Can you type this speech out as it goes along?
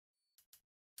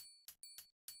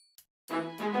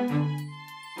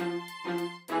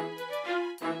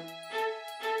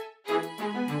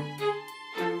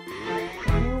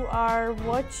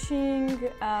watching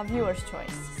Viewer's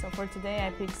Choice. So for today I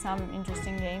picked some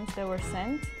interesting games that were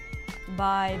sent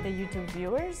by the YouTube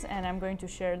viewers, and I'm going to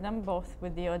share them both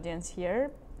with the audience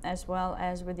here as well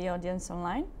as with the audience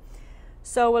online.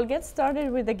 So we'll get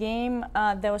started with the game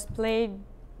that was played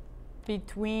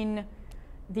between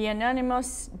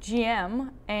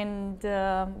TheAnonymousGM and,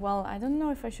 well, I don't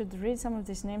know if I should read some of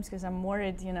these names because I'm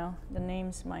worried, you know, the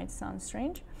names might sound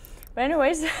strange. But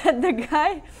anyways, the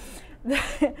guy,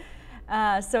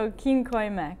 so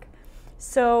kingcoymac.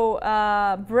 So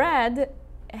Brad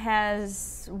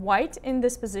has white in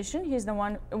this position. He's the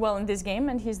one, well, in this game,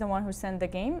 and he's the one who sent the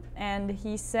game. And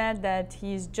he said that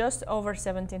he's just over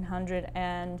 1700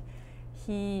 and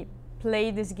he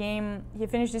played this game, he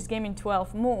finished this game in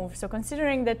 12 moves. So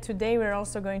considering that today we're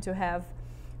also going to have,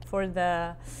 for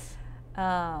the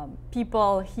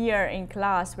people here in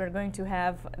class, we're going to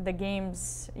have the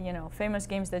games, you know, famous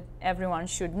games that everyone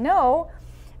should know,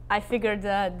 I figured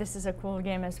that this is a cool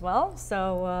game as well.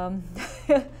 So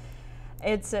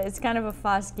it's kind of a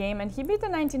fast game, and he beat the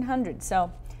 1900.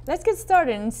 So let's get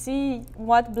started and see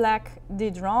what Black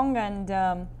did wrong and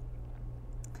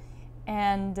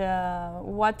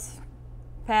what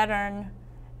pattern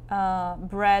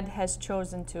Brad has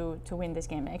chosen to win this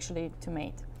game, actually to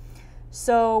mate.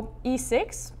 So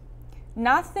e6,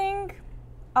 nothing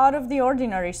out of the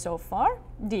ordinary so far,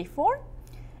 d4,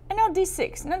 and now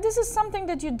d6. Now this is something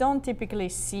that you don't typically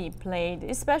see played,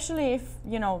 especially if,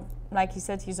 you know, like he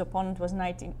said, his opponent was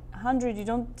 1900. You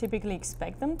don't typically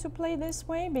expect them to play this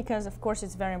way because, of course,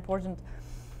 it's very important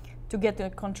to get the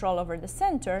control over the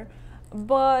center.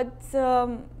 But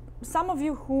some of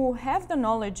you who have the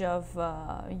knowledge of,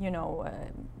 you know,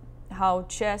 how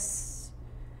chess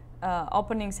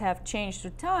openings have changed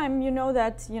through time, you know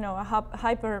that, you know,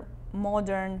 hyper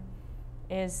modern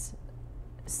is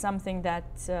something that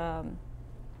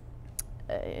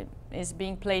is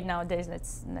being played nowadays.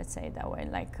 Let's say it that way.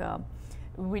 Like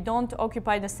we don't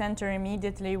occupy the center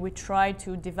immediately. We try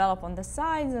to develop on the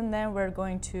sides, and then we're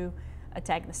going to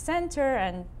attack the center,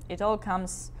 and it all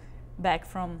comes back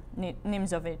from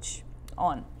Nimzovich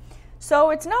on. So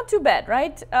it's not too bad,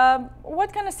 right?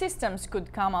 What kind of systems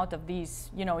could come out of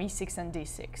these, you know, e6 and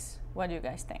d6? What do you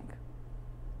guys think?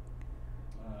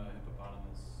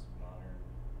 Hippopotamus, modern.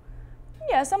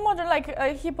 Yeah, some modern, like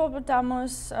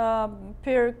hippopotamus,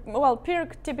 Pirk. Well,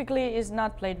 Pirk typically is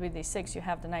not played with d6. You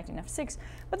have the knight in f6.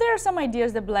 But there are some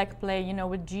ideas that Black play, you know,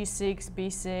 with g6,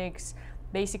 b6,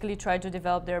 basically try to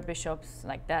develop their bishops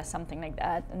like that, something like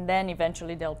that. And then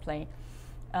eventually they'll play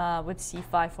with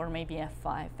c5 or maybe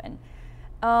f5. And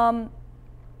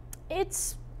it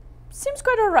seems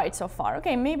quite all right so far.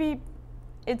 Okay, maybe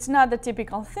it's not the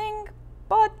typical thing,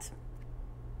 but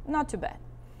not too bad.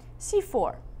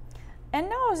 c4. And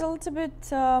now I was a little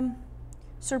bit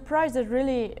surprised that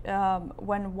really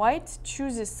when white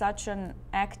chooses such an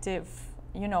active,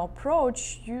 you know,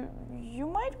 approach, you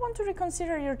might want to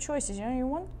reconsider your choices. You know, you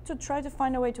want to try to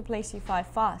find a way to play c5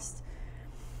 fast.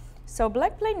 So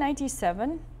Black played knight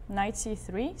e7, knight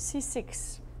c3,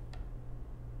 c6.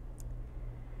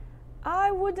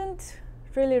 I wouldn't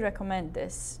really recommend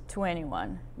this to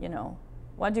anyone, you know.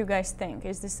 What do you guys think?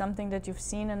 Is this something that you've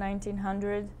seen in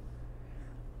 1900?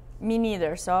 Me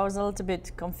neither, so I was a little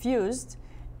bit confused.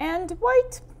 And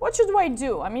white, what should white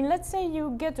do? I mean, let's say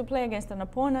you get to play against an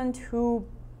opponent who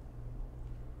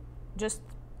just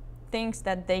thinks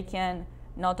that they can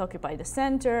not occupy the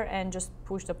center and just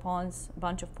push the pawns, a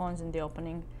bunch of pawns in the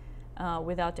opening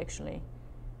without actually.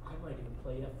 I might even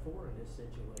play f4 in this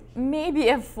situation. Maybe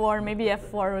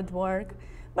f4 would work.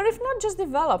 But if not, just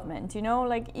development, you know,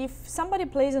 like if somebody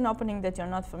plays an opening that you're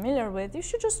not familiar with, you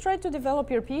should just try to develop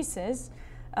your pieces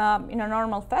in a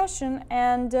normal fashion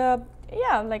and,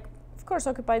 yeah, like, of course,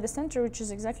 occupy the center, which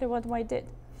is exactly what white did.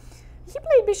 He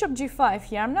played bishop g5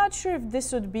 here. I'm not sure if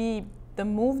this would be the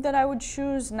move that I would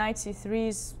choose. Knight c3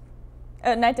 is,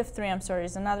 knight f3, I'm sorry,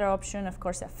 is another option. Of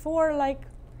course, f4, like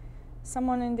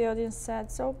someone in the audience said.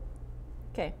 So,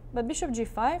 okay, but bishop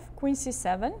g5, queen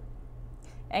c7,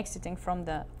 exiting from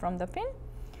the pin.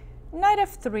 Knight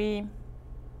f3,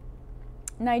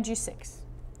 knight g6.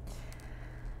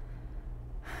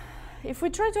 If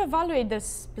we try to evaluate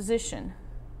this position,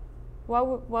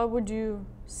 what would you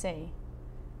say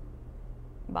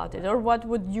about it, or what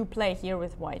would you play here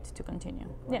with white to continue?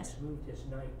 Well, Yes. moved his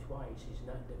knight twice. He's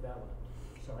not developed,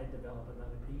 so I develop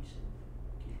another piece and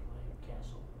keep my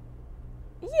castle.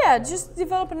 Yeah, just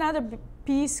develop another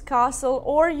piece, castle,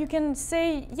 or you can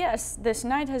say, yes, this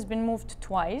knight has been moved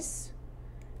twice.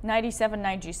 Knight e7,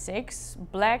 knight g6.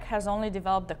 Black has only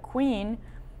developed the queen.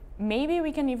 Maybe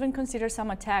we can even consider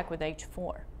some attack with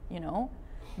h4, you know?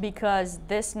 because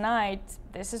this knight,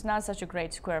 this is not such a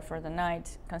great square for the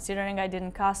knight. Considering I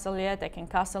didn't castle yet, I can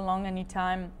castle long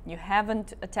anytime. You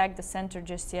haven't attacked the center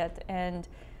just yet, and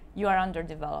you are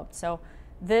underdeveloped. So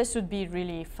this would be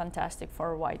really fantastic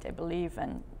for white, I believe,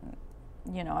 and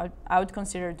you know, I would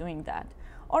consider doing that.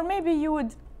 Or maybe you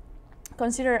would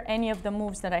consider any of the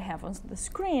moves that I have on the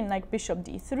screen, like bishop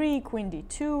d3, queen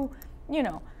d2, you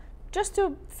know, just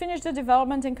to finish the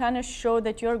development and kind of show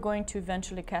that you're going to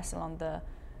eventually castle on the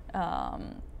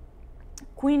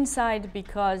queen side,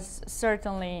 because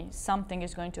certainly something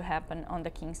is going to happen on the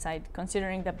king side.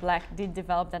 Considering that black did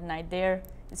develop that knight there,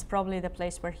 it's probably the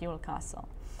place where he will castle.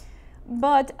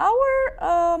 But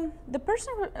the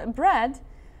person, Brad,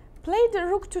 played the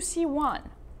rook to c1.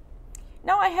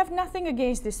 Now I have nothing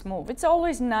against this move. It's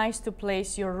always nice to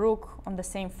place your rook on the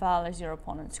same file as your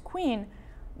opponent's queen,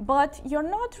 but you're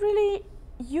not really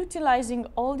utilizing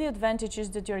all the advantages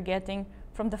that you're getting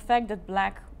from the fact that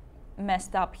black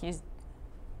messed up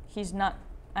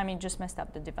just messed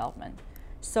up the development.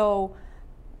 So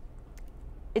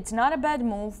it's not a bad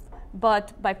move,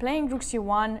 but by playing rook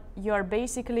c1, you're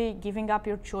basically giving up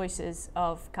your choices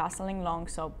of castling long.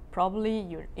 So probably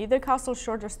you either castle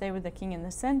short or stay with the king in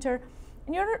the center,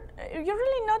 and you're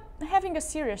really not having a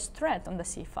serious threat on the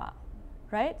c file,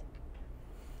 right?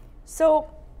 So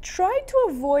try to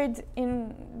avoid,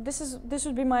 this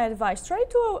would be my advice, try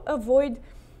to avoid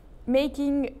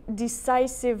making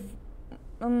decisive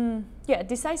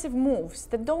moves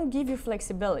that don't give you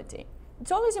flexibility.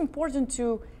 It's always important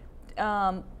to,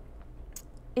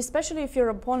 especially if your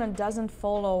opponent doesn't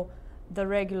follow the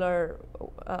regular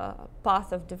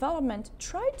path of development,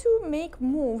 try to make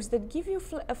moves that give you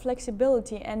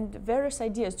flexibility and various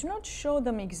ideas. Do not show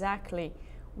them exactly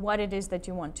what it is that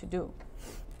you want to do.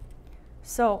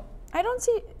 So I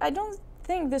don't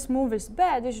think this move is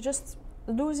bad. It's just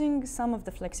losing some of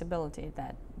the flexibility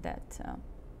that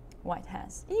white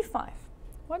has. e5.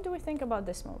 What do we think about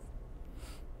this move?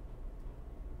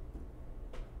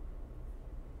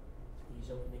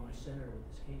 He's opening the center with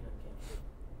his king uncastled.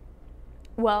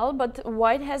 Well, but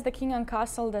white has the king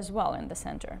uncastled as well in the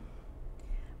center.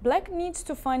 Black needs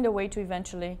to find a way to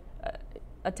eventually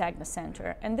attack the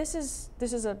center, and this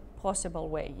is a possible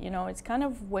way. You know, it's kind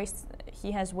of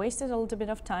he has wasted a little bit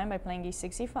of time by playing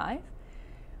e6, e5,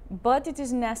 but it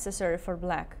is necessary for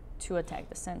black to attack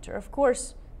the center. Of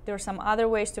course, there are some other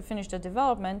ways to finish the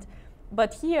development,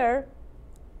 but here,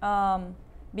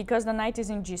 because the knight is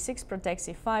in g6, protects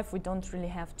e5, we don't really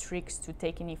have tricks to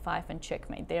take in e5 and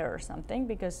checkmate there or something,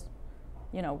 because,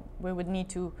 you know, we would need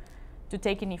to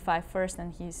take in e5 first,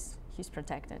 and he's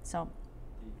protected. So,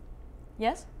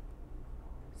 yes?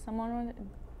 Someone wanted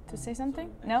to say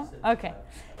something? No? Okay.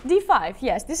 d5,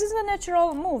 yes. This is the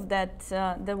natural move that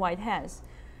the white has,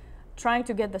 trying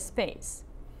to get the space.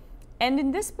 And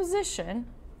in this position,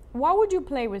 what would you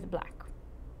play with black?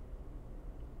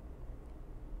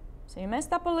 So you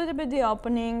messed up a little bit the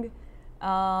opening,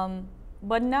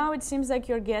 but now it seems like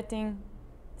you're getting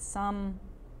some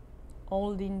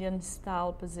old Indian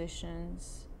style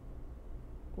positions.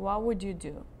 What would you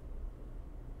do?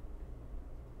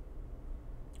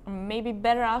 Maybe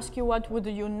better ask you, what would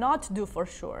you not do for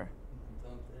sure?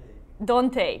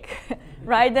 Don't take,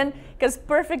 right? Then, because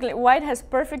white has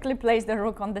perfectly placed the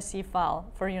rook on the c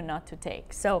file for you not to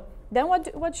take. So then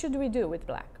what should we do with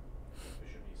black?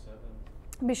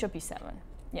 Bishop e7,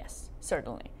 yes,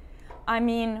 certainly. I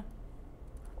mean,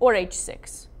 or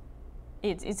h6.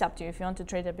 It's up to you if you want to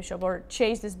trade a bishop or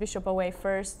chase this bishop away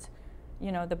first.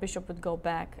 You know, the bishop would go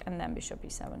back and then bishop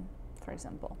e7, for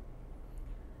example.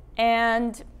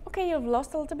 And okay, you've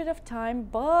lost a little bit of time,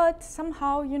 but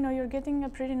somehow, you know, you're getting a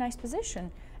pretty nice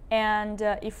position. And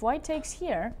if white takes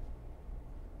here,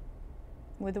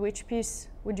 with which piece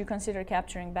would you consider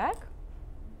capturing back?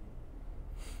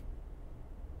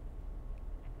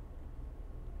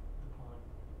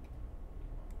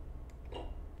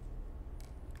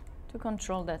 To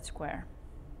control that square.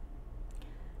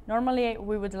 Normally,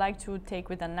 we would like to take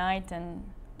with a knight and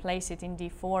place it in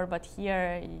d4, but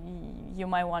here you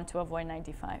might want to avoid knight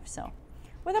d5. So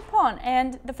with a pawn,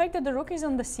 and the fact that the rook is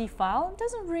on the c file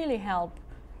doesn't really help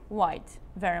white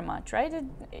very much, right?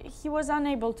 He was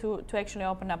unable to actually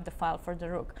open up the file for the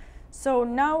rook. So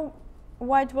now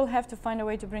white will have to find a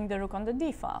way to bring the rook on the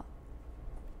d file.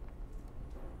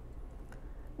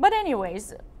 But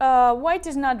anyways, white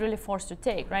is not really forced to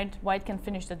take, right? White can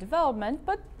finish the development,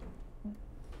 but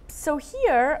so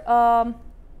here,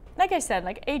 like I said,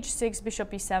 like h6,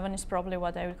 bishop e7 is probably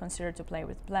what I would consider to play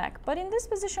with black. But in this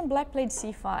position, black played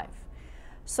c5.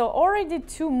 So already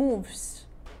two moves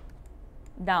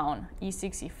down,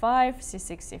 e6, e5,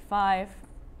 c6, e5.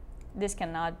 This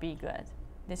cannot be good.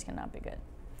 This cannot be good.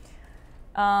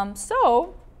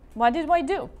 So what did white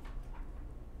do?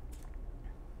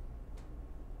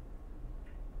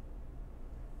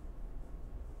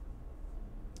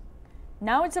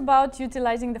 Now it's about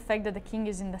utilizing the fact that the king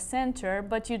is in the center,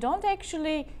 but you don't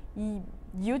actually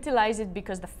utilize it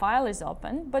because the file is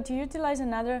open, but you utilize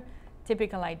another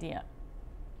typical idea.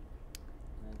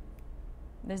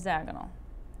 This diagonal.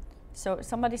 So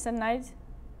somebody said knight?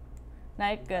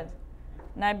 Knight, good.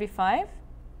 Knight b5.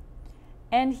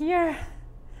 And here,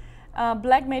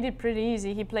 black made it pretty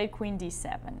easy. He played queen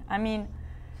d7. I mean,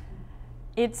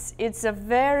 it's a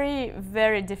very,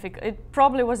 very difficult, it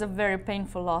probably was a very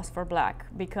painful loss for black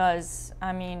because,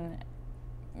 I mean,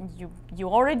 you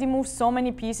already moved so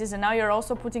many pieces and now you're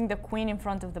also putting the queen in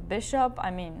front of the bishop.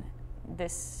 I mean,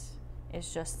 this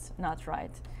is just not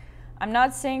right. I'm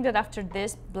not saying that after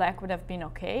this, black would have been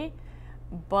okay,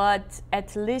 but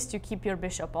at least you keep your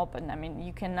bishop open. I mean,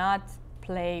 you cannot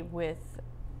play with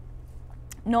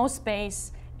no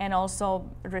space and also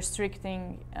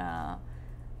restricting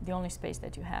the only space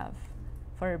that you have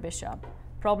for your bishop.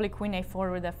 Probably queen a4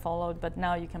 would have followed, but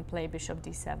now you can play bishop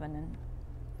d7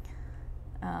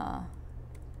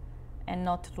 and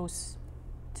not lose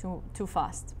too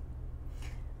fast.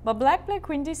 But black played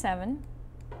queen d7.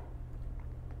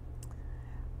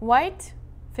 White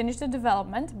finished the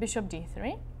development, bishop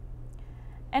d3.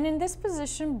 And in this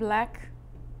position, black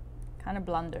kind of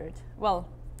blundered. Well,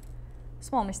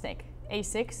 small mistake,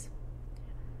 a6.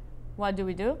 What do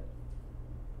we do?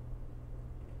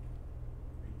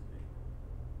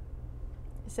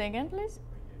 Say again, please.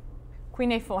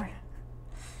 Queen a4.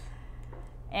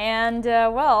 And,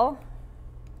 well,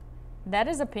 that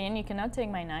is a pin. You cannot take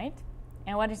my knight.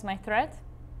 And what is my threat?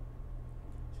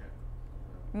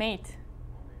 Mate.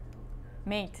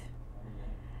 Mate.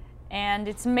 And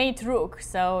it's mate rook,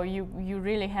 so you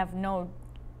really have no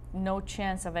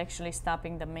chance of actually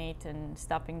stopping the mate and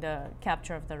stopping the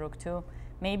capture of the rook too.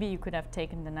 Maybe you could have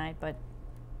taken the knight, but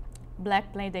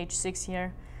black played h6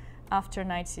 here. After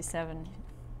knight c7,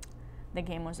 the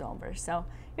game was over. So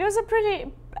it was a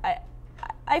pretty,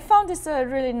 I found this a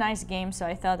really nice game, so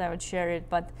I thought I would share it,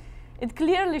 but it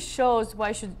clearly shows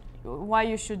why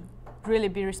you should really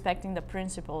be respecting the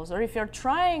principles, or if you're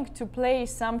trying to play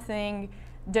something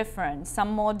different,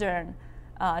 some modern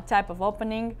type of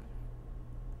opening,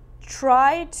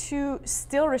 try to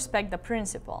still respect the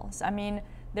principles. I mean,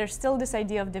 there's still this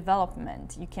idea of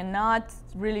development. You cannot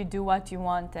really do what you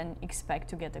want and expect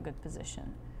to get a good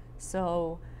position.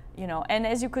 So, you know, and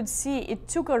as you could see, it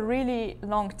took a really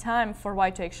long time for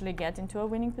white to actually get into a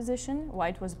winning position.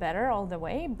 White was better all the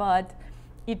way, but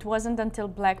it wasn't until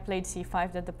black played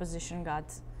c5 that the position got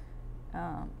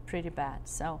pretty bad.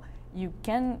 So you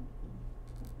can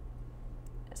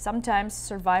sometimes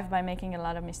survive by making a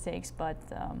lot of mistakes, but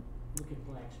Look at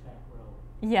black's back row.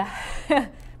 yeah,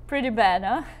 pretty bad,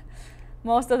 huh?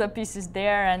 Most of the pieces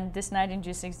there, and this knight in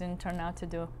g6 didn't turn out to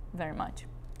do very much.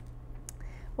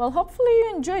 Well, hopefully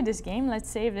you enjoyed this game. Let's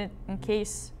save it in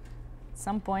case at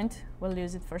some point we'll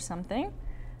use it for something.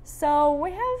 So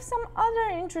we have some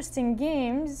other interesting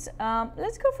games.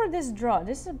 Let's go for this draw.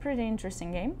 This is a pretty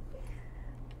interesting game.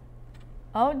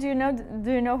 Oh, do you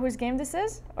know whose game this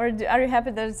is? Or are you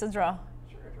happy that it's a draw?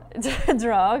 Sure, a draw. It's a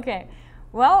draw, okay.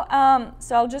 Well,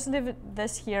 so I'll just leave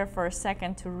this here for a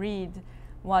second to read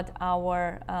what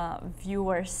our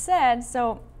viewer said.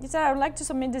 So he said, I would like to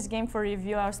submit this game for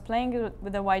review. I was playing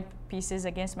with the white pieces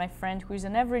against my friend who is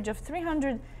an average of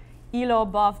 300 elo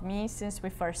above me since we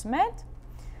first met.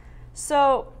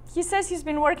 So he says he's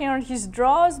been working on his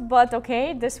draws, but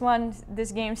okay, this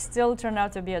game still turned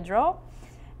out to be a draw.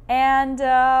 And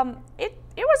it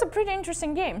was a pretty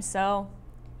interesting game, so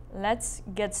let's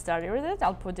get started with it.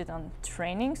 I'll put it on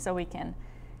training so we can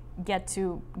get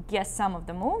to guess some of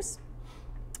the moves.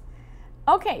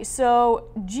 Okay, so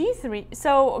g3,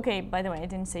 so okay, by the way, I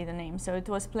didn't say the name. So it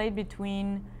was played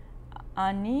between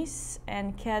Anis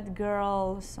and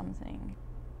catgirl something,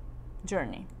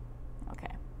 journey,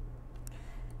 okay.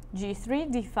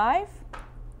 g3, d5,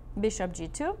 bishop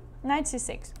g2, knight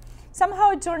c6.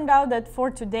 Somehow it turned out that for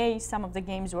today, some of the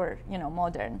games were, you know,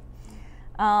 modern.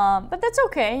 But that's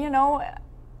okay, you know.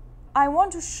 I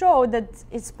want to show that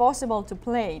it's possible to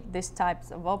play these types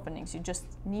of openings. You just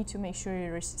need to make sure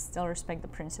you still respect the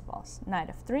principles. Knight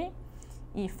f3,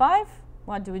 e5.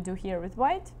 What do we do here with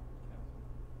white?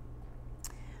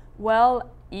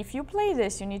 Well, if you play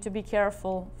this, you need to be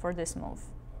careful for this move.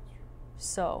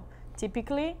 So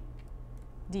typically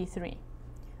d3.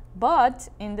 But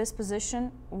in this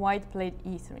position, white played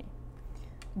e3.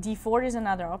 d4 is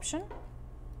another option.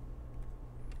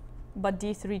 but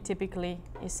d3 typically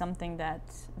is something that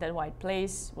white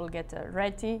plays. We'll get a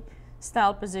reti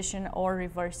style position or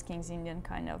reverse King's Indian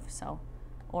kind of, so,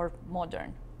 or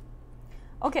modern.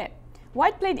 Okay,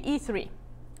 white played e3.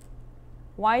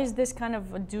 Why is this kind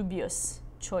of a dubious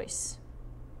choice?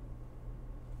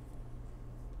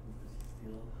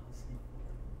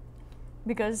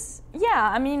 Because,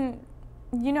 yeah, I mean,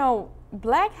 you know,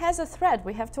 black has a threat.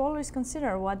 We have to always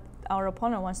consider what our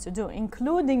opponent wants to do,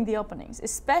 including the openings,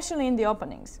 especially in the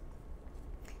openings.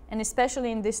 And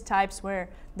especially in these types where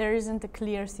there isn't a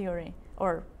clear theory,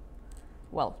 or,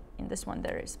 well, in this one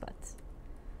there is, but.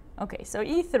 Okay, so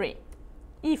e3,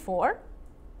 e4,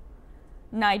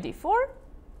 knight d4,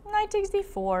 knight takes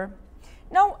d4.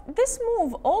 Now, this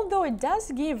move, although it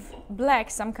does give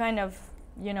black some kind of,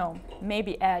 you know,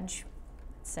 maybe edge,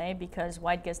 say, because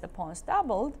white gets the pawns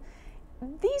doubled,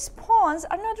 these pawns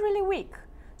are not really weak.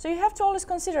 So you have to always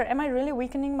consider, am I really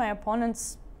weakening my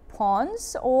opponent's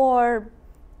pawns, or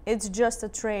it's just a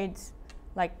trade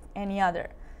like any other?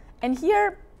 And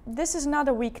here, this is not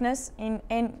a weakness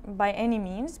by any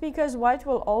means, because white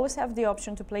will always have the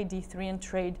option to play d3 and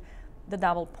trade the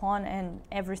double pawn, and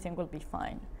everything will be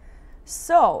fine.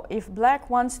 So if black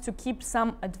wants to keep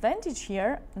some advantage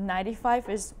here, knight e5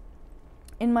 is,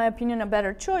 in my opinion, a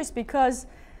better choice, because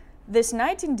this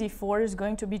knight in d4 is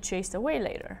going to be chased away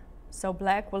later. So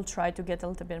black will try to get a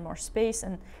little bit more space,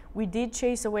 and we did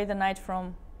chase away the knight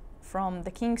from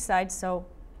the king side. So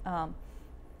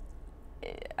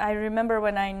I remember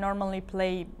when I normally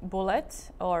play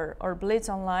bullet or blitz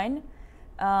online,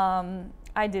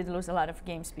 I did lose a lot of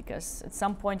games, because at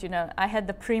some point, you know, I had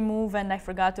the pre-move and I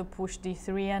forgot to push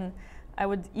d3, and I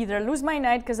would either lose my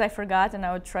knight because I forgot and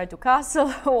I would try to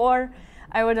castle, or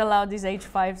I would allow these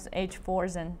h5s,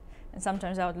 h4s, and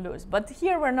sometimes I would lose. But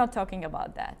here we're not talking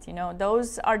about that, you know,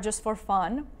 those are just for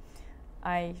fun.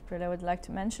 I really would like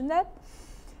to mention that.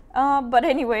 But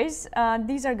anyways,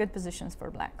 these are good positions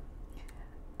for black.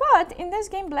 But in this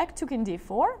game, black took in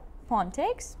d4, pawn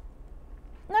takes,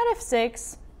 knight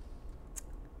f6.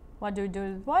 What do we do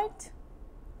with white?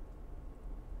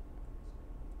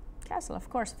 Castle, of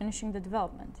course, finishing the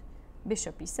development.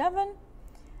 Bishop e7,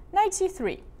 knight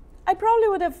c3. I probably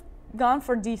would have gone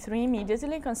for d3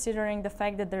 immediately, considering the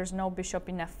fact that there's no bishop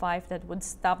in f5 that would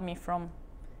stop me from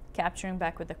capturing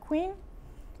back with the queen.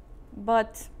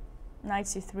 But knight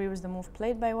c3 was the move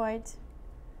played by white.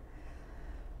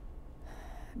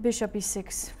 Bishop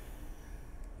e6.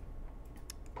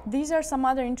 These are some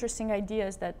other interesting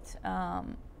ideas that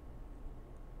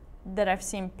that I've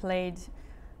seen played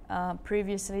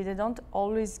previously. They don't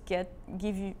always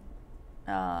give you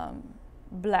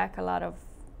black a lot of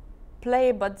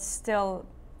play, but still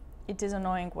it is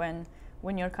annoying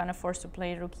when you're kind of forced to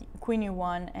play queen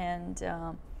e1, and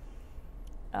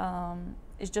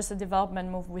it's just a development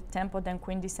move with tempo. Then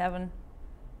queen d7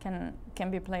 can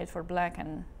be played for black,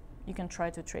 and you can try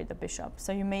to trade the bishop.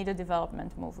 So you made a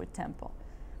development move with tempo.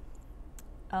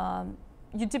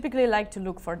 You typically like to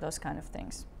look for those kind of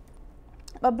things.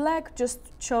 But black just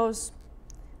chose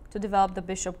to develop the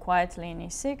bishop quietly in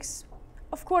e6.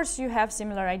 Of course, you have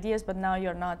similar ideas, but now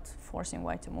you're not forcing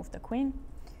white to move the queen.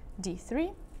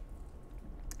 d3.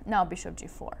 Now bishop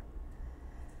g4.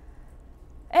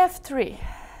 f3.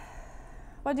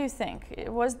 What do you think?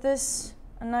 Was this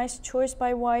a nice choice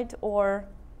by white, or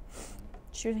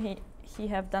should he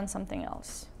have done something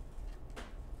else?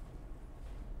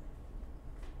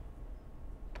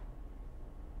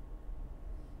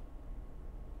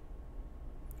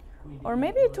 Or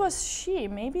maybe it was she.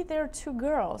 Maybe they're two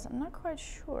girls. I'm not quite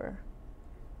sure.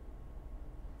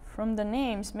 From the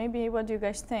names, maybe, what do you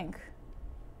guys think?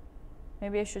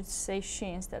 Maybe I should say she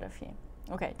instead of he.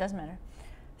 Okay, doesn't matter.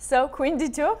 So queen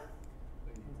d2?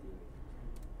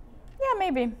 Yeah,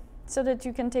 maybe. So that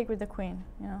you can take with the queen,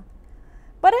 you know.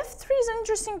 But f3 is an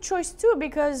interesting choice too,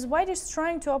 because white is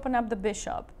trying to open up the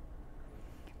bishop.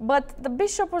 But the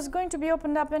bishop was going to be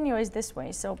opened up anyways this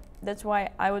way, so that's why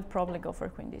I would probably go for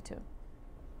queen d2.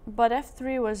 But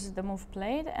f3 was the move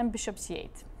played, and bishop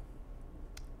c8.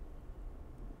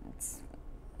 It's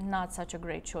not such a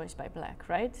great choice by black,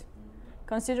 right?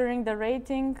 Considering the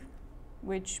rating,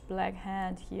 which black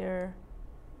had here,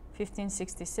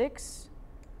 1566,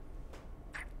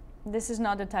 this is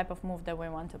not the type of move that we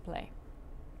want to play.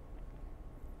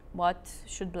 What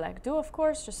should black do? Of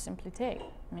course, just simply take.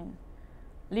 I mean,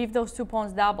 leave those two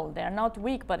pawns doubled. They are not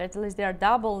weak, but at least they are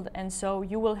doubled, and so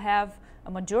you will have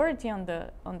a majority on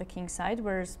the king side,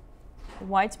 whereas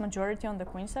white's majority on the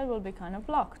queen side will be kind of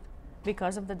blocked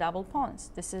because of the double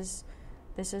pawns. This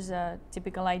is a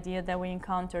typical idea that we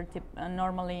encounter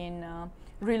normally in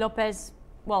Ruy Lopez.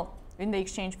 Well, in the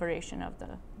exchange variation of the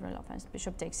real offense.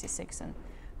 Bishop takes c6, and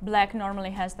black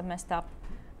normally has the messed up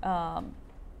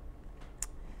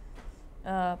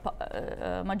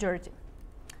majority.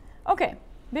 Okay,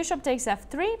 bishop takes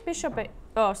f3, bishop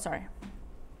oh, sorry.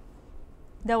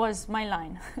 That was my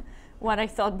line, what I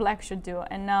thought black should do.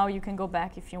 And now you can go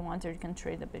back if you want, or you can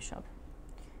trade the bishop.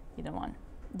 Either one.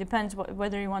 Depends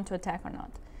whether you want to attack or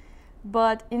not.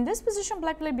 But in this position,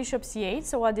 black played bishop c8,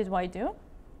 so what did white do?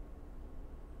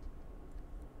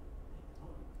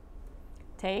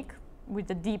 Take, with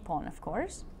the d pawn, of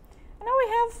course. And now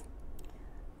we have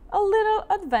a little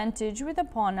advantage with the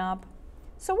pawn up.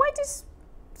 So white is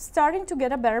starting to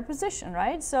get a better position,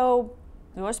 right? So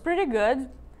it was pretty good.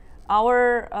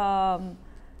 Our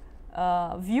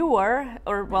viewer,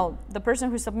 or well, the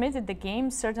person who submitted the game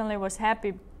certainly was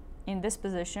happy in this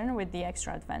position with the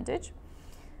extra advantage.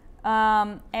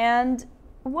 And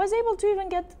was able to even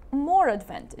get more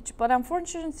advantage, but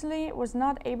unfortunately was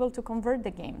not able to convert the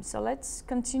game. So let's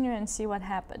continue and see what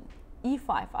happened.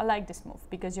 e5, I like this move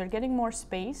because you're getting more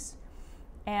space,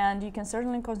 and you can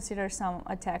certainly consider some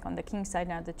attack on the king side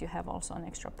now that you have also an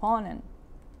extra pawn. And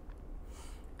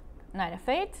knight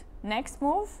f8. Next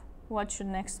move, what should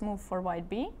next move for white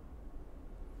be?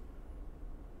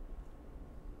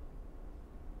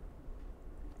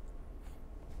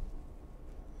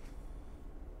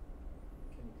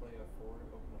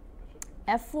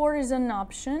 F4 is an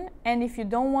option, and if you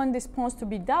don't want these pawns to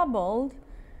be doubled,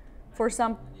 for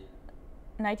some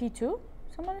 92,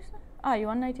 somebody said? Ah, you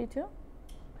want 92?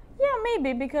 Yeah,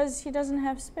 maybe because he doesn't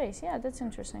have space. Yeah, that's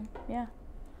interesting. Yeah.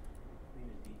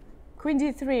 Queen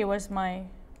d3 was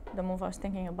the move I was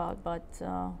thinking about, but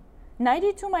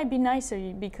 92 might be nicer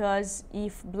because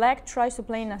if black tries to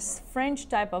play in a French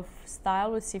type of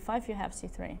style with c5, you have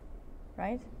c3,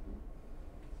 right?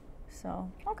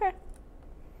 So, okay.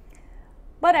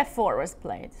 But f4 was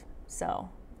played, so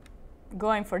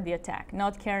going for the attack,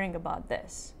 not caring about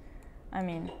this. I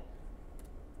mean,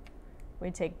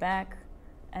 we take back,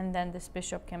 and then this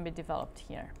bishop can be developed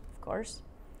here, of course.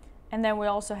 And then we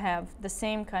also have the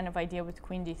same kind of idea with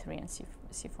queen d3 and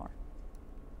c4.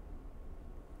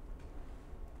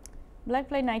 Black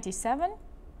played 97,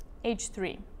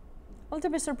 h3. A little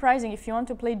bit surprising. If you want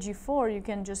to play g4, you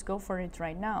can just go for it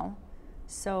right now.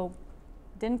 So,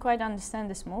 didn't quite understand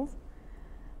this move.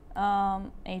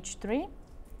 h3,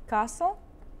 castle,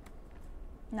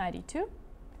 92,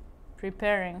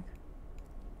 preparing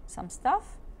some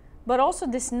stuff. But also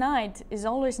this knight is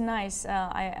always nice.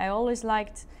 I always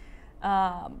liked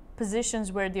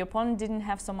positions where the opponent didn't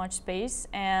have so much space,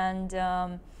 and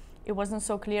it wasn't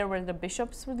so clear where the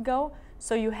bishops would go.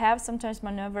 So you have sometimes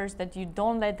maneuvers that you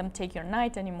don't let them take your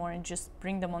knight anymore and just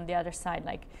bring them on the other side.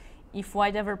 Like if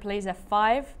white ever plays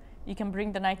f5, you can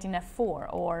bring the knight in f4,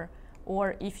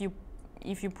 or if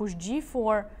you push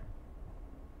g4,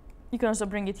 you can also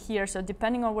bring it here. So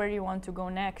depending on where you want to go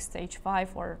next, h5,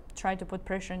 or try to put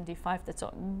pressure in d5, that's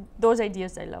all. Those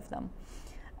ideas, I love them.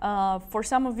 For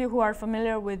some of you who are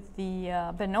familiar with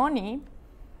the Benoni,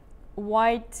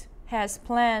 white has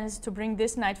plans to bring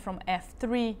this knight from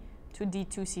f3 to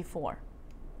d2, c4,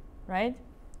 right?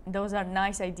 Those are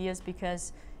nice ideas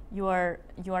because you are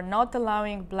not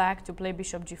allowing black to play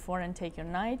bishop g4 and take your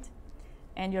knight,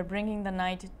 and you're bringing the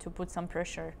knight to put some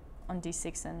pressure on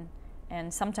d6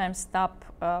 and sometimes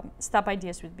stop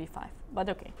ideas with b5. But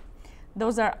okay,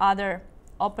 those are other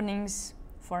openings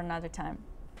for another time.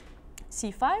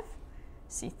 c5,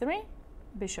 c3,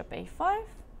 bishop a5,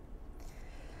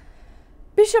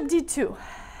 bishop d2.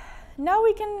 Now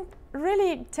we can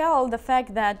really tell the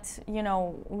fact that, you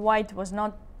know, white was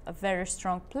not a very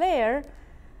strong player,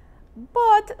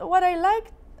 but what I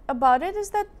liked about it is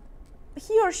that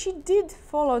he or she did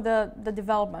follow the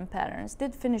development patterns,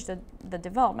 did finish the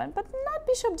development, but not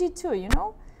bishop d2, you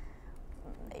know.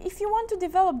 If you want to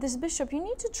develop this bishop, you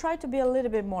need to try to be a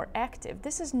little bit more active.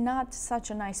 This is not such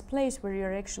a nice place where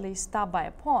you're actually stopped by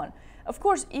a pawn. Of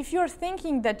course, if you're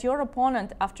thinking that your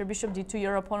opponent, after bishop d2,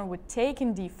 your opponent would take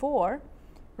in d4,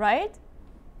 right?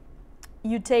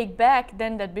 You take back,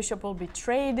 then that bishop will be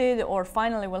traded, or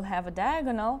finally will have a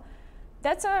diagonal.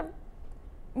 That's a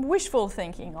wishful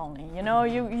thinking only, you know.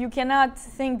 You cannot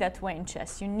think that way in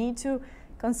chess. You need to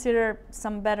consider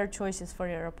some better choices for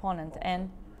your opponent,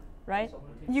 and right?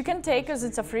 You can take because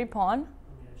it's a free pawn.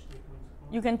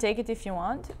 You can take it if you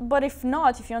want, but if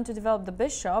not, if you want to develop the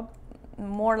bishop,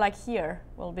 more like here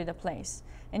will be the place.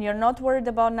 And you're not worried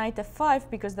about knight f5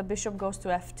 because the bishop goes to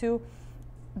f2.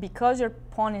 Because your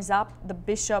pawn is up, the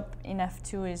bishop in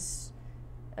f2 is,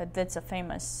 that's a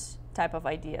famous type of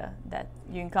idea that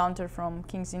you encounter from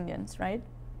King's Indians, right?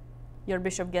 Your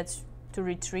bishop gets to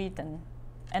retreat and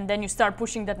and then you start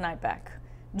pushing that knight back.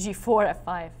 G4,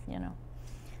 F5, you know.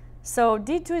 So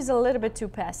D2 is a little bit too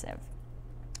passive.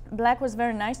 Black was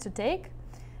very nice to take,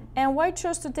 and white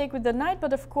chose to take with the knight,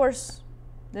 but of course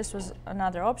this was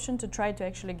another option to try to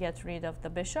actually get rid of the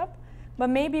bishop. But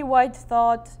maybe white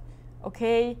thought,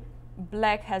 okay,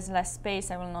 black has less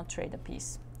space, I will not trade a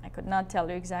piece. I could not tell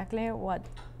you exactly what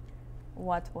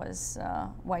was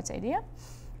white's idea.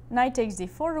 Knight takes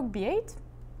d4, rook b8.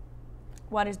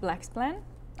 What is black's plan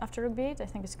after rook b8? I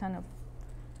think it's kind of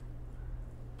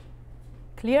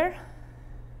clear.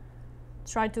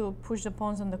 Try to push the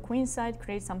pawns on the queen side,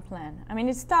 create some plan. I mean,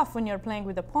 it's tough when you're playing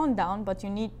with the pawn down, but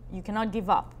you cannot give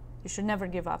up. You should never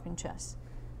give up in chess.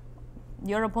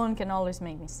 Your opponent can always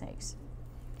make mistakes.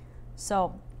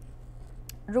 So,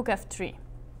 rook f3.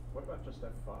 What about just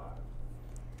f5?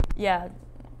 Yeah.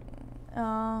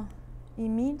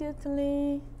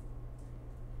 Immediately.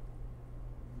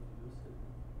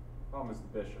 Problem is the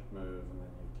bishop moves, and then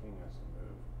your king has to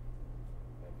move.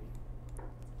 Maybe.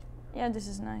 Yeah, this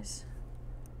is nice.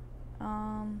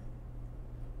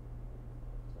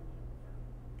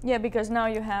 Yeah, because now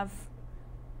you have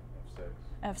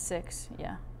f6. f6,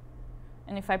 yeah.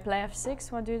 And if I play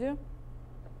f6, what do you do?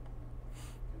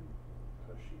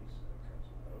 Push e6, I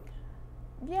suppose.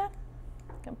 Yeah,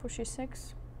 can push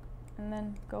e6 and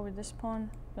then go with this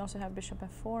pawn. You also have bishop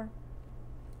f4.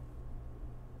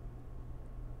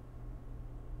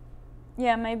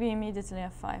 Yeah, maybe immediately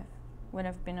f5 would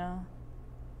have been a...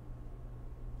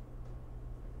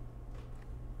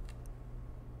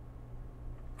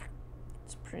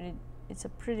 It's a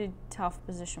pretty tough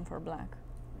position for black.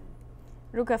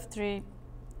 Rook f3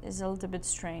 is a little bit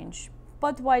strange,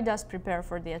 but white does prepare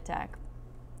for the attack.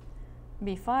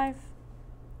 b5,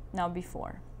 now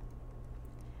b4.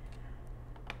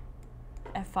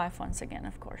 f5 once again,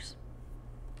 of course.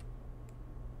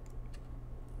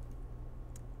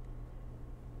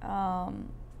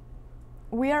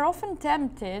 We are often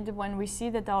tempted when we see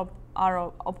that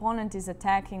our opponent is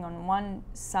attacking on one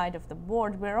side of the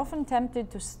board, we're often tempted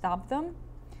to stop them.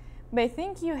 But I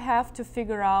think you have to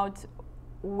figure out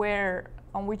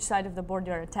on which side of the board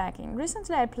you're attacking.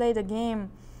 Recently I played a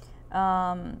game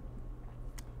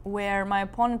where my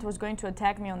opponent was going to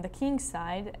attack me on the king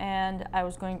side, and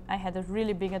I had a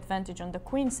really big advantage on the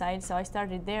queen side, so I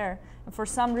started there. And for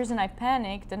some reason I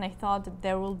panicked and I thought that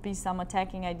there will be some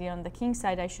attacking idea on the king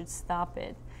side, I should stop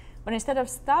it. But instead of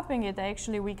stopping it, I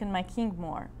actually weakened my king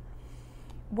more.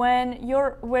 When you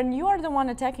are the one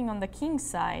attacking on the king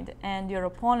side and your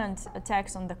opponent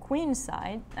attacks on the queen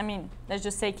side, I mean, let's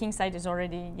just say king side is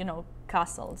already, you know,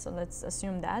 castle, so let's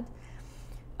assume that.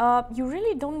 You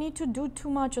really don't need to do too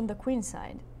much on the queen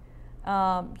side.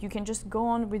 You can just go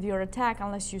on with your attack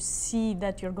unless you see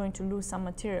that you're going to lose some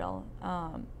material.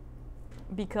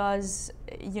 Because,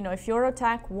 you know, if your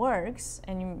attack works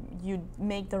and you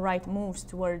make the right moves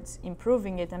towards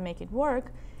improving it and make it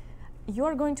work,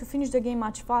 you're going to finish the game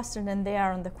much faster than they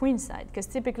are on the queen side. Because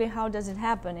typically, how does it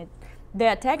happen? They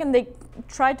attack and they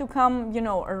try to come, you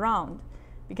know, around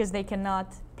because they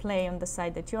cannot play on the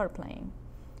side that you're playing.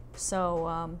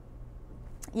 So,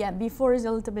 yeah, b4 is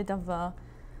a little bit of a,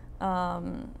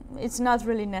 it's not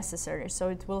really necessary. So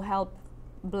it will help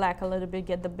black a little bit,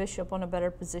 get the bishop on a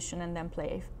better position and then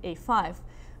play a5.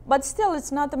 But still,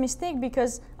 it's not a mistake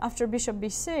because after bishop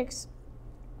b6,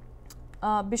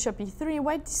 bishop e3,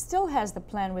 white still has the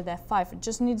plan with f5. It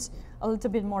just needs a little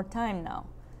bit more time now.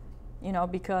 You know,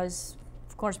 because,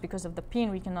 of course, because of the pin,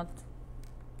 we cannot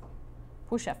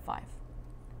push f5.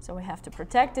 So we have to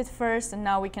protect it first, and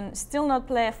now we can still not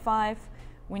play f5.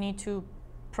 We need to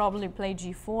probably play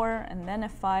g4 and then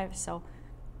f5. So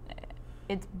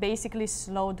it basically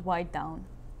slowed white down.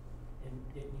 And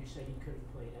didn't you say you could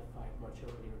have played f5 much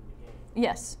earlier in the game?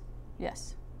 Yes,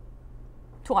 yes.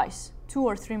 Twice, 2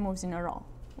 or 3 moves in a row.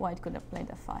 White could have played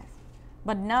f5.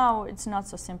 But now it's not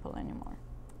so simple anymore.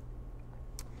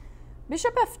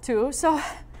 Bishop f2. So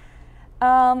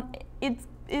it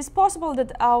is possible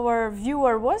that our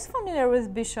viewer was familiar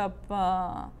with bishop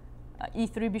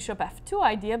e3, bishop f2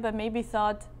 idea, but maybe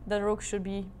thought the rook should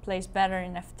be placed better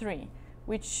in f3,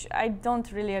 which I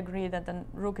don't really agree that the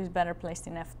rook is better placed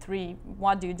in f3.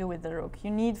 What do you do with the rook?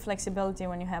 You need flexibility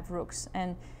when you have rooks,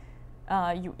 and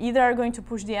you either are going to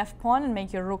push the f-pawn and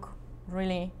make your rook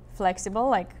really flexible,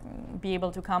 like be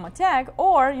able to come attack,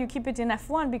 or you keep it in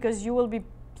f1 because you will be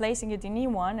placing it in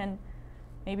e1 and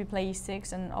maybe play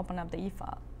e6 and open up the e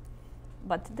file.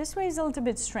 But this way is a little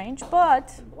bit strange, but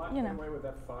Can black you get know. away with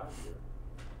f5 here?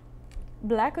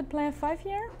 Black could play f5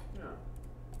 here? Yeah.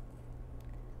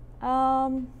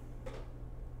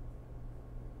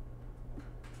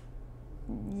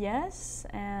 Yes,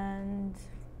 and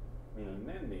I mean, in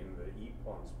ending, the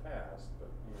e-pawn's passed, but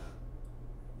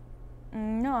yeah.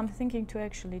 No, I'm thinking to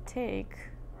actually take.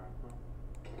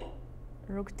 Uh-huh.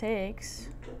 Rook takes,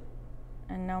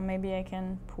 and now maybe I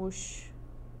can push.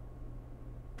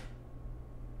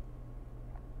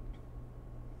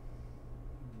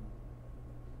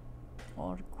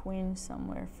 Or queen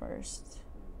somewhere first.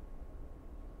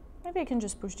 Maybe I can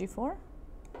just push d4.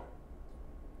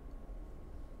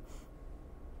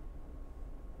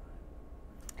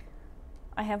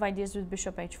 I have ideas with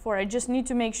bishop h4. I just need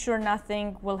to make sure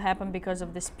nothing will happen because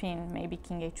of this pin. Maybe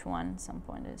king h1 at some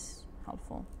point is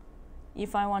helpful.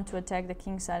 If I want to attack the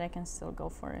king side, I can still go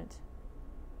for it.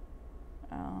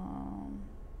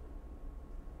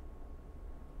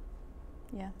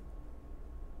 Yeah.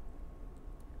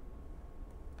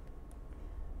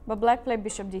 But black played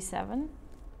bishop d7,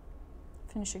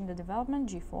 finishing the development,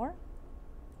 g4.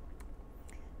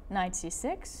 Knight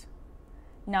c6.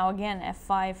 Now again,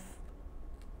 f5.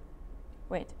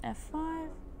 Wait, f5?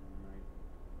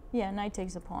 Yeah, knight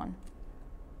takes the pawn.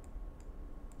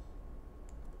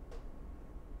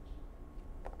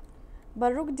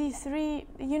 But rook d3,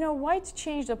 you know, white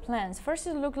changed the plans. First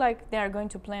it looked like they are going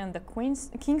to play on the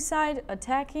king side,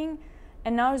 attacking,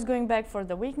 and now it's going back for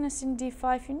the weakness in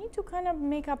d5. You need to kind of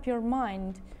make up your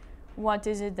mind what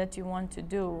is it that you want to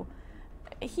do.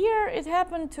 Here it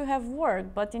happened to have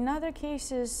worked, but in other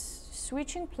cases,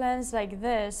 switching plans like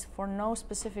this for no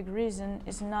specific reason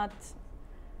is not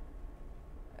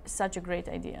such a great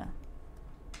idea.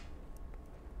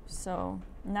 So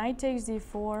knight takes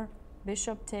d4,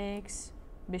 bishop takes,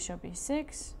 bishop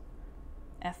e6,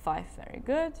 f5, very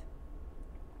good,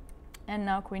 and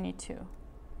now queen e2.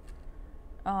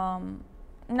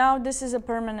 Now this is a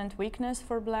permanent weakness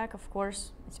for black, of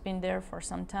course, it's been there for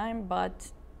some time,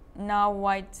 but now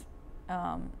white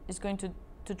is going to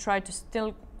try to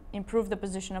still improve the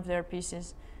position of their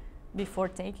pieces before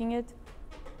taking it.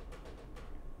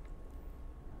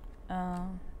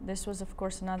 This was, of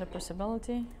course, another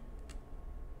possibility.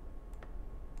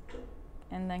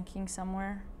 And then king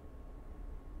somewhere.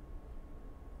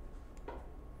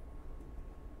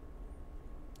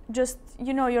 Just,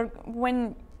 you know,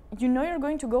 when you know you're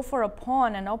going to go for a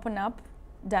pawn and open up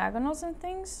diagonals and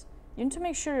things, you need to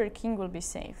make sure your king will be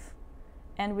safe.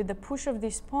 And with the push of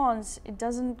these pawns, it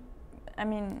doesn't, I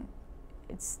mean,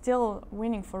 it's still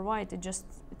winning for white.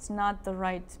 It's not the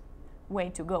right way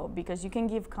to go, because you can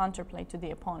give counterplay to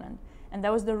the opponent. And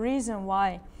that was the reason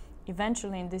why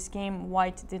eventually in this game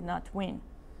white did not win.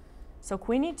 So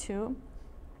queen e2,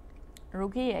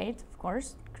 rook e8, of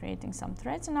course, creating some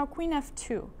threats, and now queen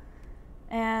f2.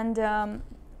 And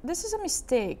this is a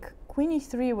mistake. Queen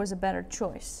e3 was a better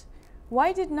choice.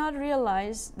 White did not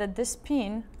realize that this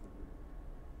pin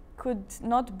could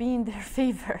not be in their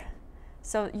favor.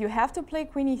 So you have to play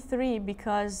queen e3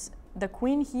 because the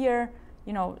queen here,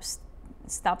 you know,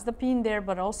 stops the pin there,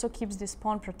 but also keeps this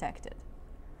pawn protected.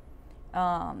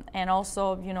 And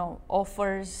also, you know,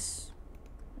 offers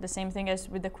the same thing as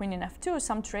with the queen in f2,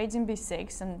 some trades in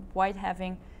b6, and white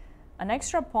having an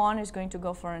extra pawn is going to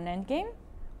go for an endgame,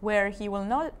 where he will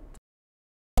not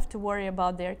have to worry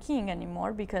about their king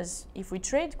anymore, because if we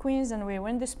trade queens and we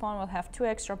win this pawn, we'll have two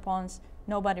extra pawns,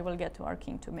 nobody will get to our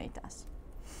king to mate us.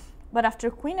 But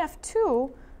after queen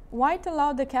f2, white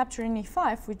allowed the capture in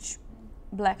e5, which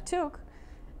black took,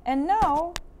 and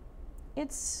now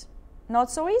it's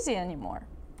not so easy anymore.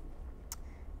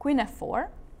 Queen f4.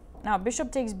 Now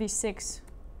bishop takes b6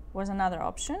 was another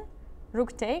option.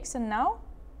 Rook takes, and now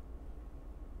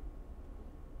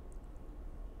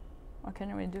what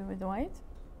can we do with white?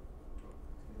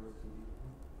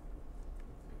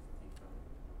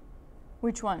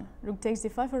 Which one? Rook takes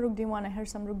d5 or rook d1? I heard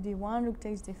some rook d1, rook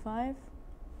takes d5.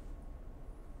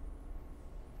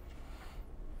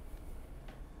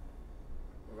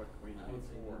 What about queen I would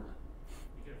say e4? not.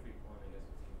 You get a free pawn, I guess,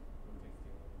 if you take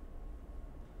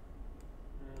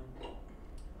the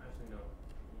actually, no. You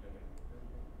don't get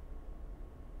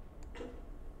it.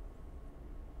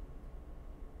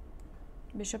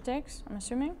 Bishop takes, I'm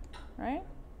assuming, right?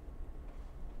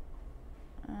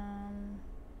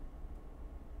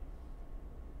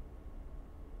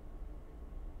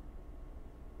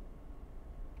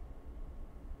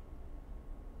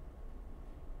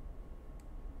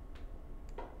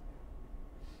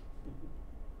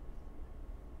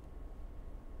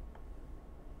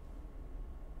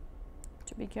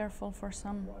 To be careful for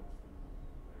some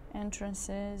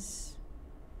entrances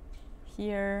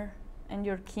here, and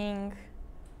your king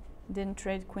didn't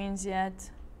trade queens yet.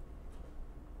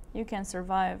 You can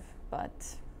survive,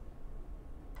 but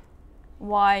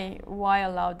why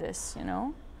allow this, you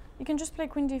know? You can just play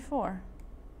queen d4.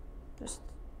 Just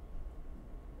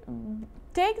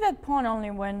take that pawn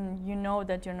only when you know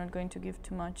that you're not going to give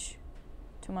too much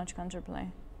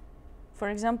counterplay. For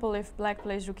example, if black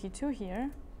plays rook e2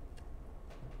 here,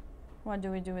 what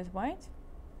do we do with white?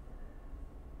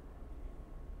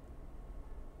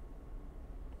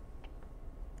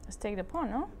 Let's take the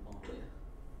pawn, no?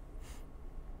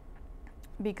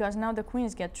 Because now the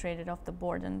queens get traded off the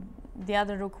board, and the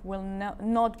other rook will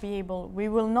not be able, we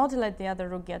will not let the other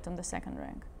rook get on the second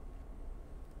rank.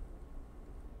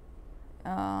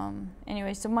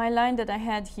 Anyway, so my line that I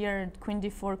had here, queen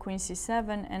d4, queen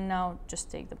c7, and now just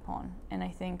take the pawn. And I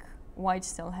think white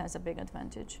still has a big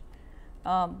advantage.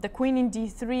 The queen in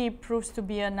d3 proves to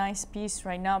be a nice piece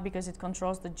right now because it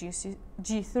controls the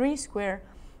g3 square,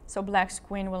 so black's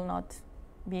queen will not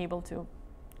be able to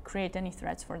create any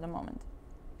threats for the moment.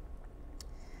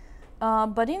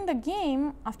 But in the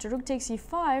game, after rook takes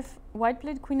e5, white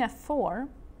played queen f4,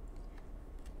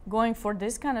 going for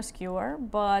this kind of skewer,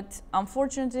 but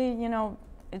unfortunately, you know,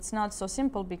 it's not so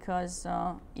simple because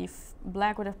if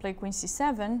black would have played queen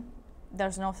c7,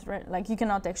 there's no threat. Like, you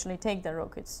cannot actually take the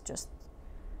rook.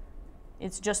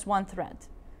 It's just one threat.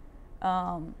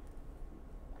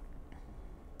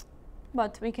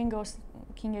 But we can go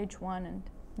king h1, and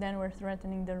then we're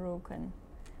threatening the rook, and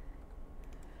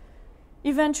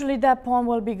eventually that pawn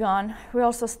will be gone. We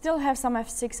also still have some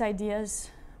f6 ideas,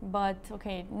 but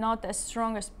okay, not as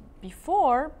strong as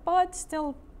before, but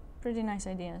still pretty nice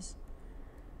ideas.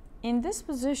 In this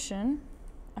position,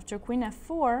 after queen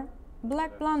f4,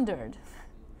 black blundered.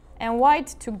 And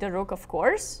white took the rook, of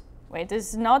course. Wait,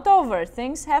 it's not over.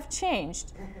 Things have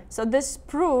changed. So this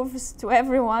proves to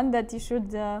everyone that you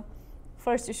should,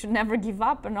 first, you should never give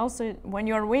up. And also, when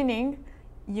you're winning,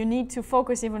 you need to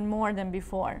focus even more than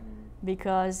before,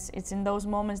 because it's in those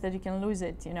moments that you can lose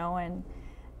it, you know.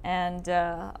 And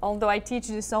although I teach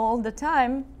this all the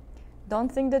time, don't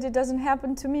think that it doesn't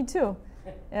happen to me too.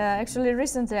 Actually,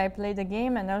 recently I played a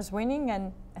game and I was winning,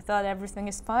 and I thought everything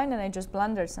is fine, and I just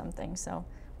blundered something. So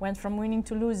went from winning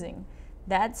to losing.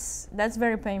 That's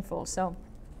very painful. So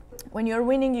when you're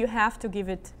winning, you have to give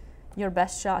it your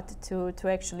best shot to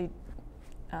actually,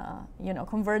 you know,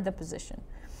 convert the position.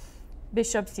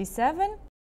 Bishop c7,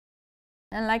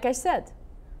 and like I said,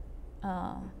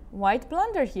 white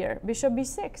blunder here. Bishop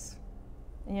b6.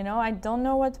 You know, I don't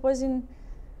know what was in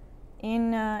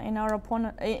our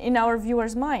opponent, in our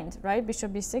viewer's mind, right?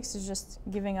 Bishop b6 is just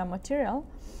giving up material.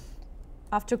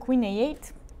 After queen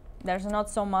a8, there's not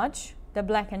so much that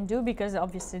black can do, because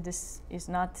obviously this is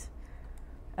not,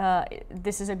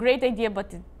 this is a great idea,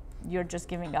 but you're just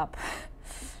giving up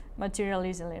material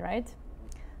easily, right?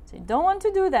 So you don't want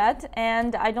to do that,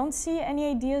 and I don't see any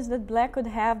ideas that black could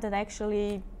have that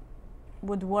actually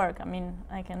would work. I mean,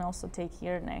 I can also take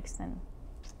here next, and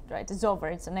right, it's over.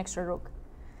 It's an extra rook.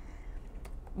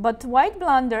 But white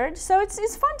blundered, so it's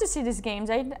fun to see these games.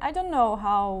 I don't know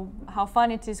how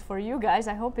fun it is for you guys.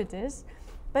 I hope it is.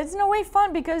 But it's in a way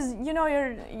fun because, you know,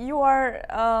 you are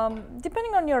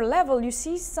depending on your level, you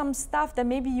see some stuff that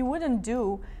maybe you wouldn't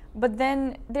do, but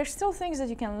then there's still things that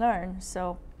you can learn.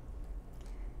 So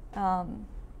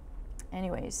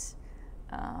anyways,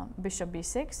 bishop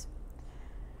b6,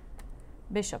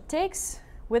 bishop takes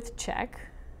with check,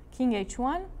 king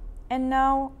h1, and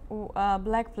now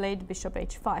black played bishop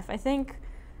h5. I think,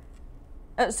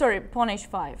 sorry, pawn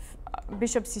h5.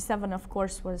 Bishop c7, of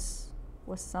course, was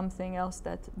something else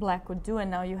that black could do,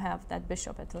 and now you have that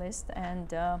bishop at least.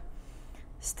 And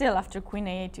still, after queen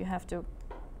a8, you have to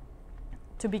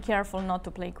be careful not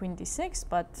to play queen d6,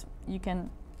 but you can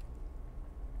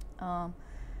now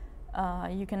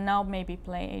maybe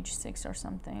play h6 or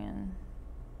something, and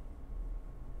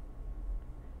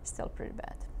still pretty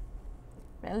bad.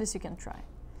 But at least you can try.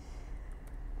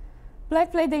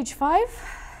 Black played h5,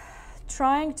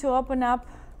 trying to open up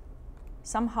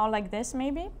somehow like this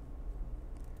maybe.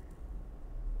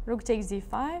 Rook takes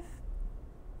d5,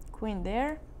 queen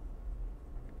there,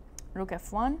 rook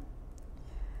f1.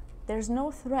 There's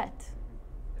no threat.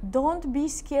 Don't be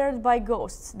scared by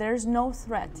ghosts. There's no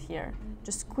threat here.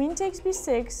 Just queen takes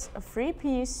b6, a free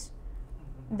piece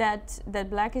that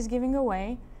black is giving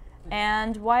away.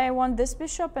 And why I want this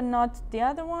bishop and not the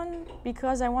other one?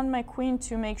 Because I want my queen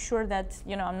to make sure that,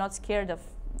 you know, I'm not scared of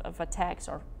attacks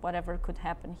or whatever could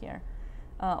happen here,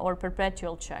 or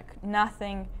perpetual check.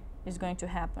 Nothing is going to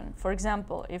happen. For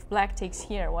example, if black takes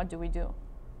here, what do we do?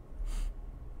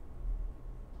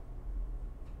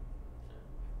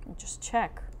 Just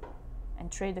check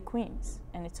and trade the queens,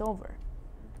 and it's over.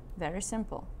 Very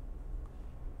simple.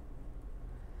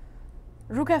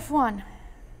 Rook f1.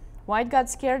 White got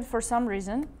scared for some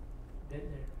reason.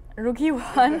 Rook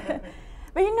e1.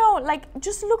 But you know, like,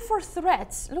 just look for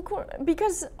threats.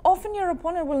 Because often your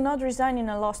opponent will not resign in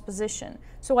a lost position.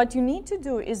 So what you need to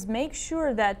do is make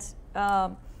sure that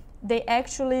they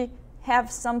actually have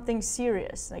something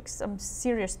serious, like some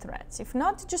serious threats. If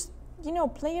not, just, you know,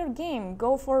 play your game.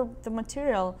 Go for the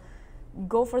material.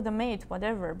 Go for the mate,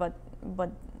 whatever. But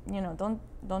you know,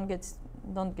 don't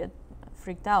get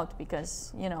freaked out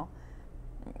because, you know,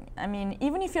 I mean,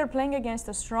 even if you're playing against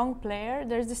a strong player,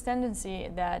 there's this tendency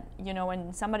that, you know,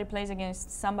 when somebody plays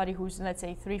against somebody who's, let's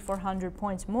say, 300-400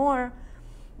 points more,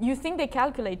 you think they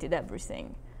calculated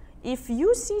everything. If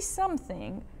you see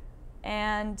something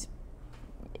and,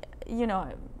 you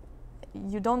know,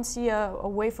 you don't see a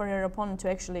way for your opponent to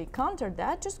actually counter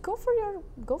that, just go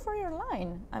for your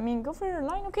line. I mean, go for your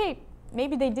line. Okay,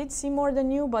 maybe they did see more than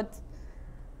you, but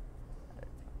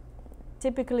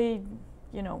typically,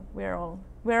 you know,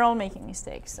 we're all making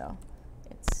mistakes, so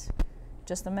it's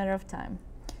just a matter of time.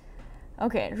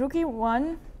 Okay, rookie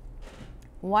 1,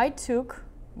 white took,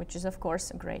 which is of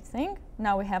course a great thing.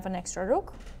 Now we have an extra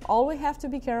rook. All we have to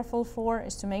be careful for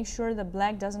is to make sure that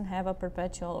black doesn't have a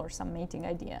perpetual or some mating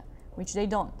idea, which they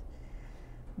don't.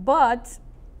 But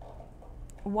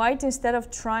white, instead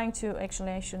of trying to,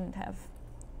 actually I shouldn't have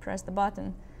pressed the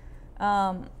button,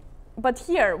 but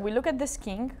here we look at this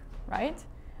king, right?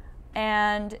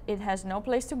 And it has no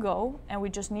place to go, and we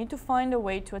just need to find a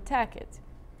way to attack it.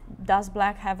 Does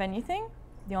black have anything?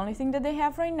 The only thing that they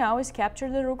have right now is capture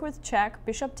the rook with check,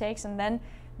 bishop takes, and then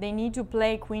they need to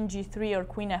play queen g3 or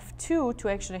queen f2 to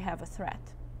actually have a threat,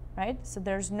 right? So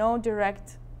there's no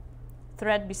direct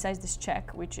threat besides this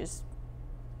check, which is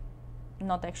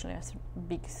not actually a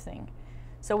big thing.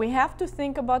 So we have to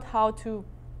think about how to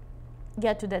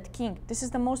get to that king. This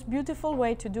is the most beautiful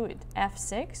way to do it.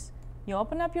 f6. You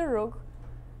open up your rook,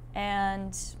 and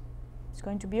it's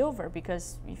going to be over,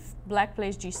 because if black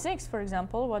plays g6, for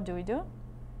example, what do we do?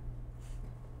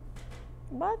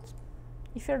 But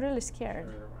if you're really scared,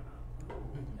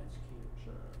 That's cute.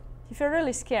 Sure. if you're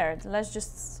really scared, let's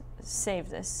just save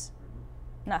this.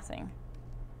 Nothing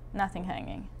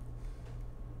hanging.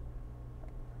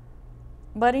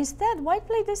 But instead, white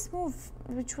played this move,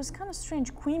 which was kind of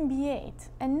strange, queen b8.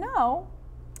 And now,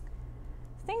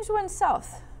 things went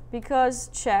south. Because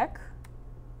check,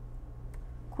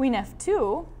 queen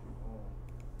f2,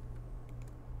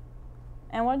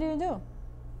 and what do?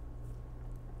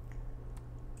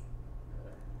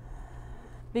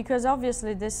 Because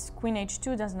obviously this queen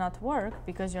h2 does not work,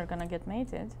 because you're gonna get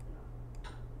mated.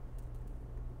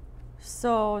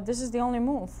 So this is the only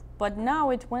move. But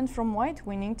now it went from white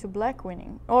winning to black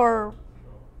winning, or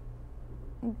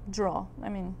draw. I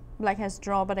mean, black has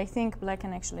draw, but I think black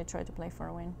can actually try to play for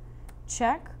a win.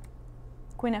 Check.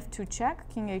 Queen f2 check,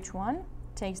 king h1,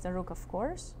 takes the rook, of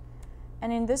course.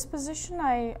 And in this position,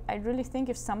 I really think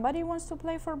if somebody wants to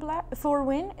play for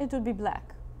win, it would be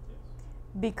black.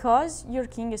 Yes. Because your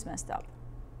king is messed up.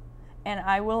 And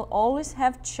I will always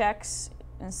have checks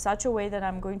in such a way that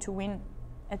I'm going to win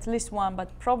at least one,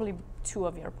 but probably two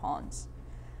of your pawns.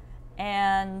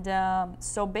 And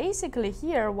so basically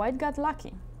here, white got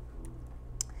lucky.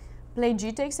 Play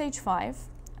g takes h5.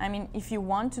 I mean, if you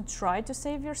want to try to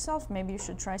save yourself, maybe you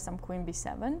should try some queen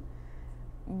b7.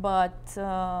 But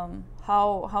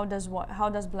how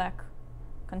does black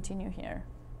continue here?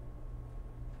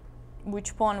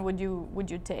 Which pawn would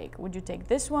you take? Would you take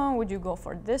this one? Would you go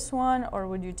for this one, or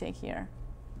would you take here?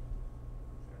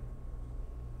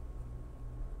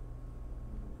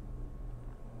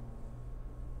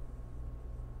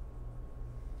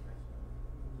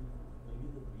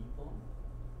 Maybe the B pawn?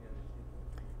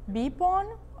 B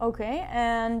pawn, okay,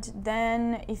 and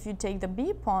then if you take the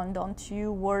B pawn, don't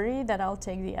you worry that I'll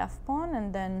take the F pawn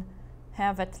and then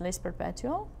have at least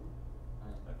perpetual? I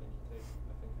think you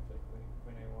take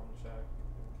queen A1 check,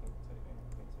 king taking,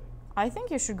 king take. I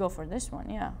think you should go for this one,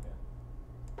 yeah.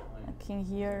 A king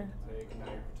here, Take, now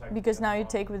you're protecting because the now you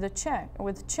pawn. take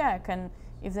with check, and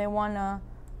if they wanna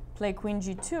play queen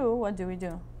G2, what do we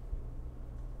do?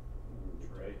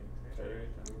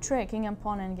 Tray, king and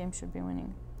pawn endgame should be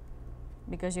winning,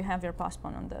 because you have your pass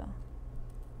pawn on the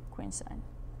queen side.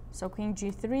 So queen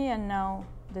G3, and now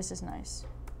this is nice.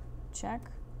 Check.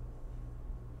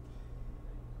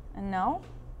 And now?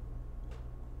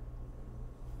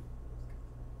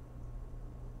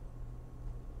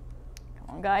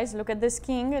 Come on, guys, look at this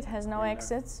king. It has no Queen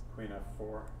exits. Queen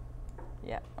f4.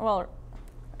 Yeah, well,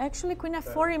 actually queen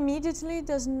f4 immediately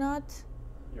does not...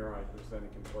 You're right, because then you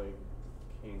can play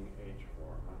king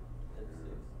h4, huh?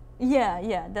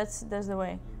 Yeah, that's the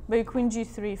way. But queen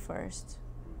G3 first,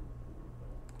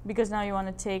 because now you want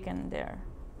to take in there.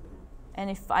 And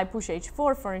if I push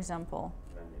h4, for example,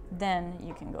 then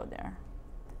you can go there.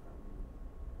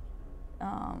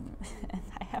 and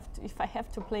if I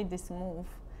have to play this move,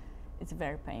 it's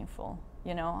very painful.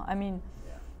 You know, I mean,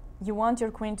 Yeah. you want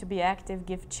your queen to be active,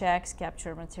 give checks,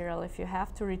 capture material. If you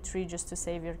have to retreat just to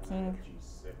save your And king, then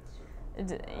G6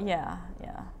 or something. yeah,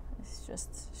 it's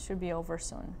just should be over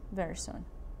soon, very soon.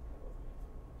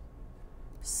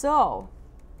 So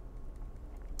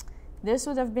this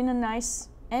would have been a nice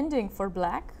ending for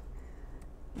black,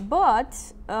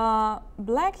 but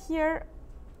black here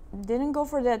didn't go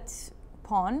for that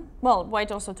pawn. Well,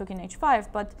 white also took in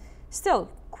h5, but still,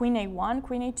 queen a1,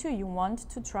 queen a2, you want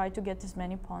to try to get as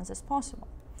many pawns as possible.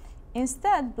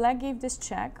 Instead, black gave this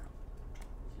check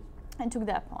and took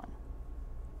that pawn.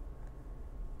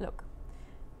 Look,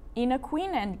 in a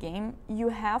queen endgame, you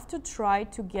have to try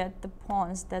to get the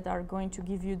pawns that are going to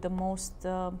give you the most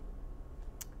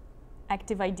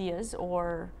active ideas,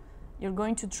 or you're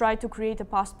going to try to create a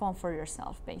passed pawn for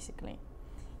yourself, basically.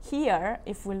 Here,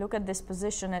 if we look at this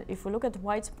position, if we look at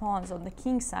white's pawns on the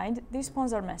king side, these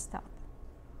pawns are messed up.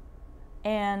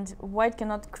 And white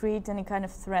cannot create any kind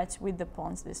of threat with the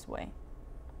pawns this way.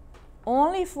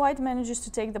 Only if white manages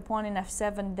to take the pawn in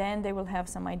f7, then they will have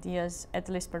some ideas, at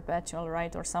least perpetual,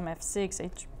 right? Or some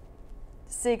f6,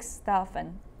 h6 stuff,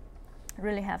 and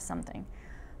really have something.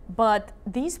 But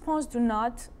these pawns do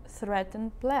not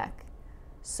threaten black.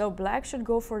 So black should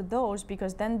go for those,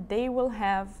 because then they will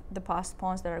have the passed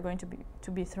pawns that are going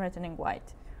to be threatening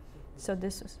white. So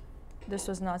this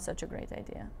was not such a great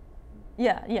idea.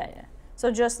 Yeah. So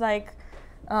just like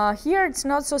here, it's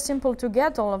not so simple to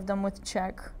get all of them with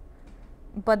check,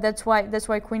 but that's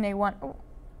why queen a1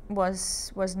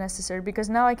 was necessary, because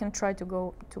now I can try to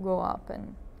go up,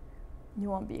 and you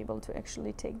won't be able to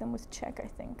actually take them with check, I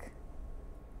think.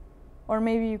 Or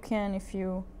maybe you can if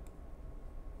you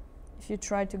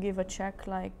try to give a check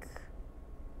like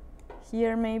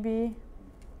here maybe.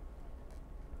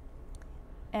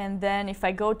 And then if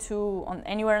I go to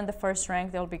anywhere in the first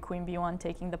rank, there'll be queen b1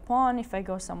 taking the pawn. If I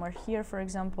go somewhere here, for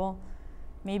example,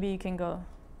 maybe you can go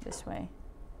this way.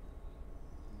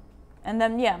 And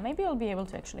then, yeah, maybe you'll be able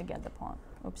to actually get the pawn.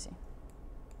 Oopsie.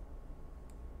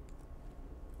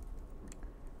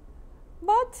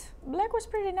 But black was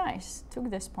pretty nice. Took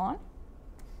this pawn.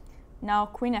 Now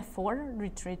queen f4,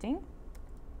 retreating.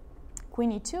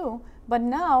 Queen e2, but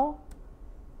now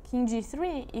king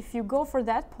g3, if you go for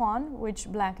that pawn,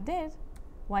 which black did,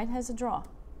 white has a draw.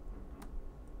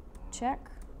 Check.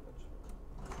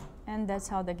 And that's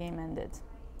how the game ended.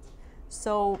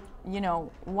 So, you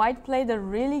know, white played a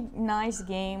really nice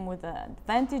game with an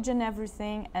advantage and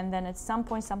everything, and then at some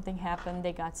point something happened,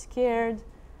 they got scared,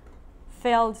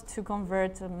 failed to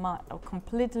convert a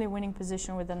completely winning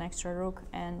position with an extra rook,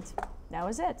 and that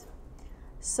was it.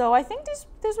 So I think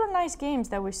these were nice games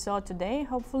that we saw today.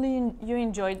 Hopefully you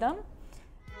enjoyed them.